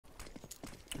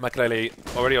Maikelele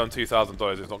already on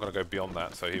 $2,000. Is not going to go beyond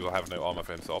that, so he will have no armor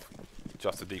for himself.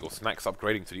 Just a deagle. Snacks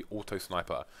upgrading to the auto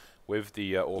sniper with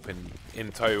the AWP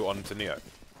in tow onto Neo.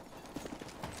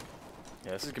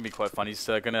 Yeah, this is going to be quite fun. He's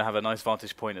going to have a nice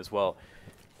vantage point as well.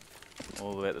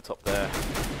 All the way at the top there.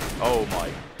 Oh my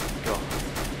god.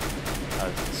 That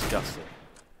is disgusting.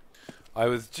 I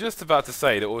was just about to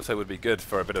say that also would be good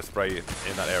for a bit of spray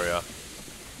in that area.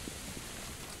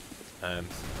 And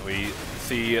we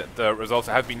see the results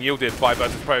that have been yielded by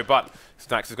Virtus Pro, but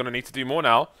Snacks is going to need to do more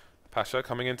now. Pasha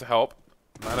coming in to help.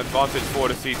 Man advantage for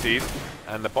the CTs,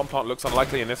 and the bomb plant looks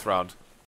unlikely in this round.